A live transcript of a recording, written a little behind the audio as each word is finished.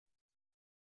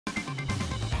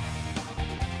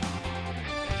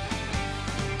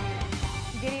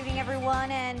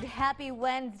everyone, and happy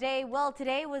Wednesday. Well,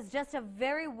 today was just a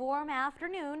very warm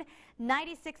afternoon.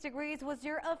 96 degrees was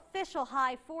your official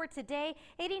high for today.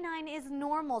 89 is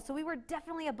normal, so we were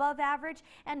definitely above average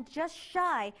and just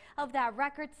shy of that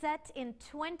record set in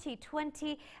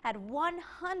 2020 at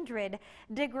 100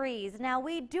 degrees. Now,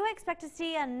 we do expect to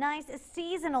see a nice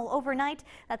seasonal overnight.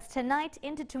 That's tonight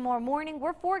into tomorrow morning.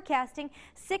 We're forecasting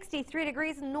 63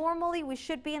 degrees. Normally, we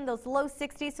should be in those low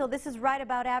 60s, so this is right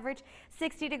about average.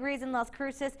 60 degrees in Las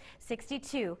Cruces,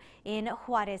 62 in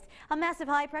Juarez. A massive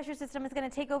high pressure system is going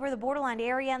to take over the borderline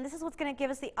area, and this is what's going to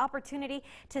give us the opportunity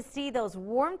to see those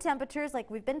warm temperatures like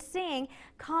we've been seeing,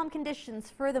 calm conditions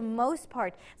for the most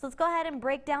part. So let's go ahead and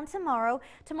break down tomorrow.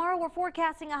 Tomorrow we're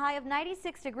forecasting a high of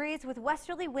 96 degrees with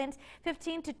westerly winds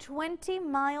 15 to 20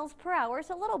 miles per hour.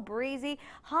 So a little breezy,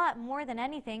 hot more than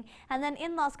anything. And then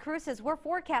in Las Cruces we're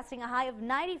forecasting a high of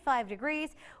 95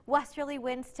 degrees, westerly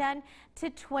winds 10 to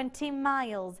 20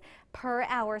 miles per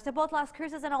hour. So both Las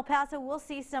Cruces and El Paso will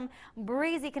see some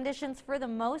breezy conditions for the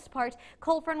most part.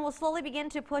 Cold front will slowly begin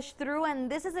to push through, and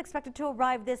this is expected to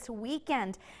arrive this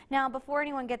weekend. Now, before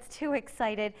anyone gets too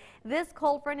excited, this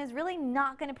cold front is really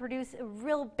not going to produce a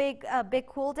real big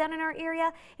cool down in our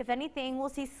area. If anything, we'll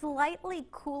see slightly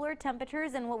cooler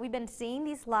temperatures than what we've been seeing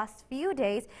these last few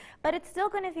days, but it's still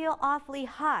going to feel awfully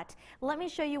hot. Let me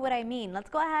show you what I mean. Let's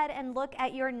go ahead and look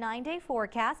at your 9-day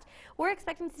forecast. We're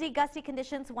expecting to see gusty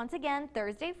conditions once again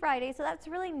Thursday, Friday, so that's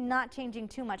really not changing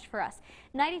too much for us.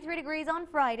 93 degrees on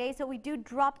Friday, so we do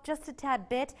drop just a tad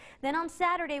bit. Then on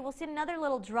Saturday, we'll see another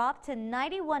little drop to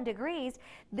 91 degrees.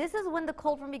 This is when the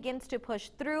cold front begins to push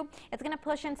through. It's going to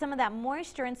push in some of that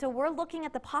moisture, and so we're looking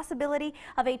at the possibility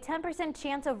of a 10%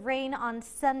 chance of rain on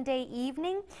Sunday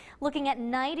evening. Looking at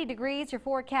 90 degrees, your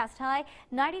forecast high,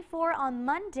 94 on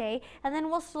Monday, and then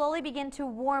we'll slowly begin to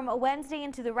warm Wednesday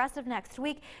into the rest of next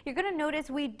week. You're going to notice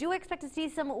we do expect to see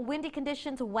some windy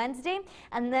conditions Wednesday,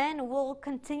 and then we'll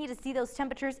continue to see those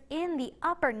temperatures in the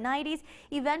upper 90s,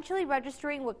 eventually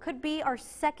registering what could be our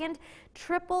second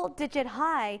triple-digit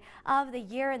high of the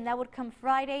year, and that would come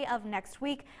Friday of next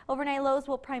week. Overnight lows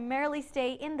will primarily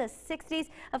stay in the 60s.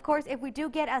 Of course, if we do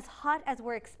get as hot as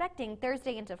we're expecting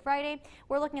Thursday into Friday,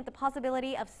 we're looking at the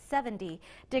possibility of 70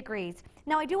 degrees.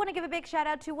 Now, I do want to give a big shout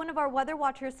out to one of our weather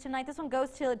watchers tonight. This one goes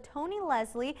to Tony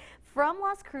Leslie from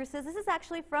Las Cruces. This is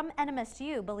actually from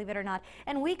NMSU, believe it or not.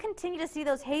 And we continue to see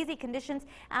those hazy conditions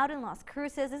out in Las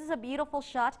Cruces. This is a beautiful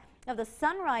shot of the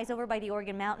sunrise over by the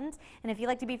Oregon Mountains. And if you'd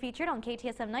like to be featured on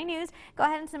KTSM 9 News, go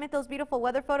ahead and submit those beautiful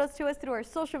weather photos to us through our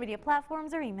social media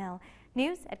platforms or email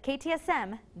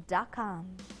news@ktsm.com.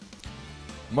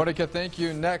 Monica, thank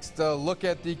you. Next, look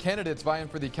at the candidates vying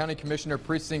for the County Commissioner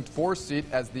Precinct 4 seat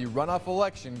as the runoff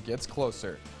election gets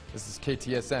closer. This is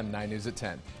KTSM 9 News at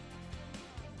 10.